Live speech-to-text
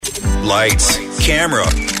Lights, camera,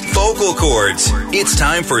 vocal cords. It's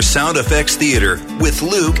time for Sound Effects Theater with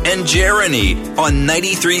Luke and Jeriney on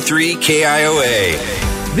 93.3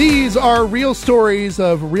 KIOA. These are real stories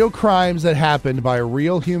of real crimes that happened by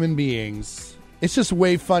real human beings. It's just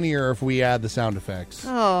way funnier if we add the sound effects.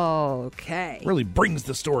 Oh, okay. Really brings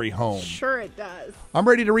the story home. Sure it does. I'm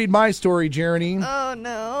ready to read my story, Jeriney. Oh,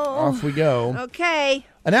 no. Off we go. Okay.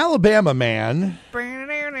 An Alabama man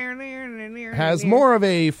has more of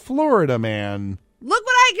a Florida man Look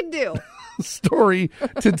what I can do. story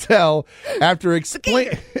to tell after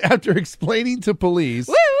explaining to police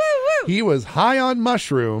Woo, woo, woo. he was high on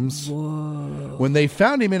mushrooms when they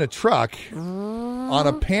found him in a truck on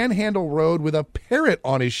a panhandle road with a parrot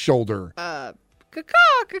on his shoulder. Caw,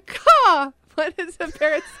 caw. What does a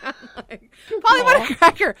parrot sound like? Polly, what a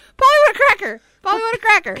cracker. Polly, what a cracker. Polly, what a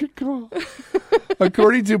cracker.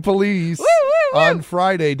 According to police, Woo, woo, woo. on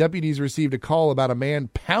Friday, deputies received a call about a man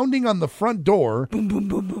pounding on the front door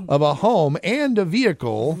of a home and a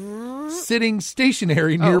vehicle sitting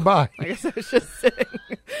stationary nearby. I guess I was just sitting.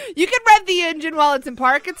 You can rev the engine while it's in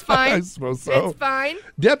park. It's fine. I suppose so. It's fine.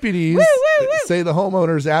 Deputies Woo, woo, woo. say the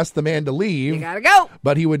homeowners asked the man to leave, You gotta go.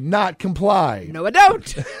 but he would not comply. No, I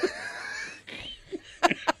don't.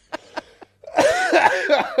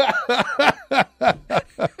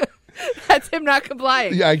 That's him not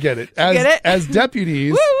complying. Yeah, I get it. Get it? As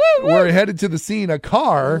deputies Woo, woo, woo. were headed to the scene, a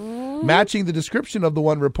car matching the description of the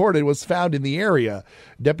one reported was found in the area.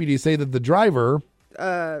 Deputies say that the driver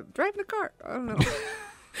Driving a car. I don't know.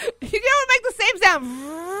 You don't make the same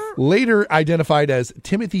sound. later identified as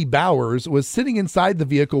Timothy Bowers, was sitting inside the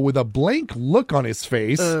vehicle with a blank look on his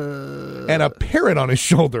face and a parrot on his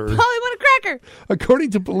shoulder. Polly, what a cracker.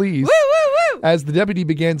 According to police, Woo, woo, woo. as the deputy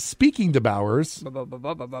began speaking to Bowers,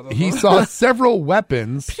 he saw several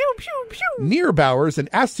weapons Pew, pew, pew. near Bowers and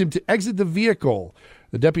asked him to exit the vehicle.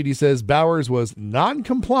 The deputy says Bowers was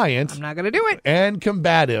non-compliant I'm not going to do it. and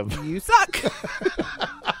combative. You suck.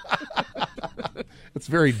 It's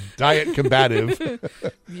very diet combative.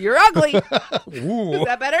 You're ugly. Ooh, Is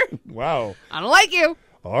that better? wow. I don't like you.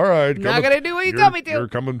 All right. Not gonna do what you tell me to. You're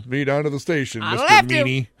coming with me down to the station, I Mr. don't have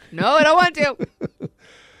Meanie. to. No, I don't want to.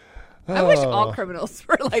 I wish all criminals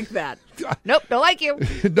were like that. Nope, don't like you.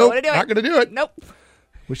 Nope, Don't wanna do not it. going to do it. Nope.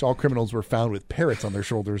 Wish all criminals were found with parrots on their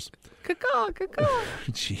shoulders. Caw, caw.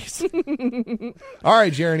 Jeez. All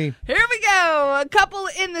right, Jeriney. Here we go. A couple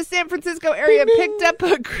in the San Francisco area picked up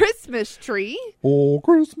a Christmas tree Oh,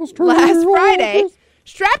 Christmas tree. last oh, Friday, Christ-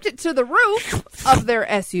 strapped it to the roof of their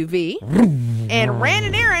SUV, and ran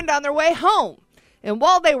an errand on their way home. And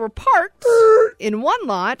while they were parked in one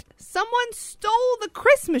lot, someone stole the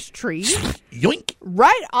Christmas tree Yoink.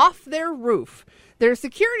 right off their roof. There's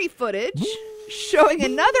security footage showing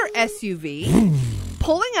another SUV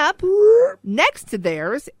pulling up next to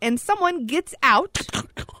theirs, and someone gets out.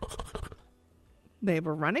 They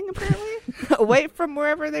were running, apparently, away from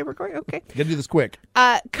wherever they were going. Okay. Gotta do this quick.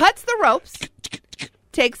 Cuts the ropes,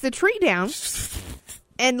 takes the tree down,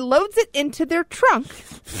 and loads it into their trunk,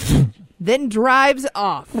 then drives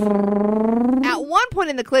off. At one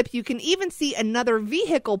point in the clip, you can even see another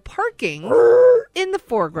vehicle parking in the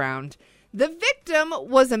foreground. The victim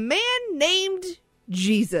was a man named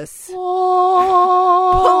Jesus.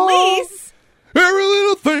 Police, Every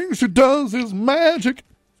little thing she does is magic.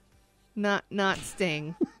 not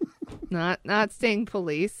Sting, not Sting.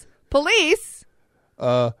 Police.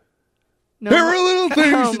 No, Every little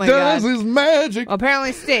thing Oh she my does God. is magic.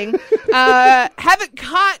 Apparently Sting. Haven't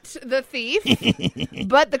caught the thief,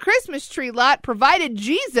 but the Christmas tree lot provided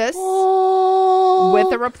Jesus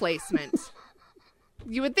with a replacement.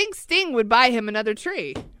 You would think Sting would buy him another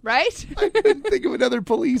tree, right? I couldn't think of another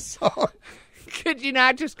police song. Could you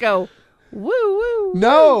not just go, woo, woo?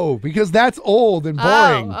 No, because that's old and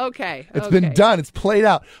boring. Oh, okay. It's okay. been done. It's played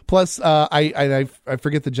out. Plus, I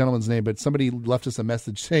forget the gentleman's name, but somebody left us a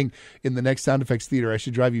message saying in the next Sound Effects Theater, I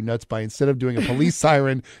should drive you nuts by, instead of doing a police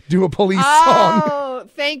siren, do a police song. Oh,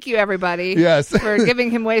 thank you, everybody. Yes. For giving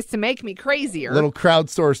him ways to make me crazier. Little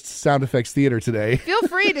crowdsourced Sound Effects Theater today. Feel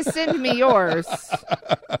free to send me yours.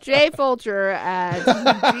 jfolcher at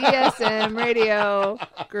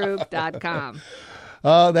gsmradiogroup.com.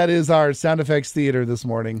 That is our Sound Effects Theater this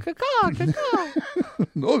morning. Caw.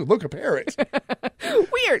 Oh, look, a parrot.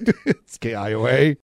 Weird. It's KIOA.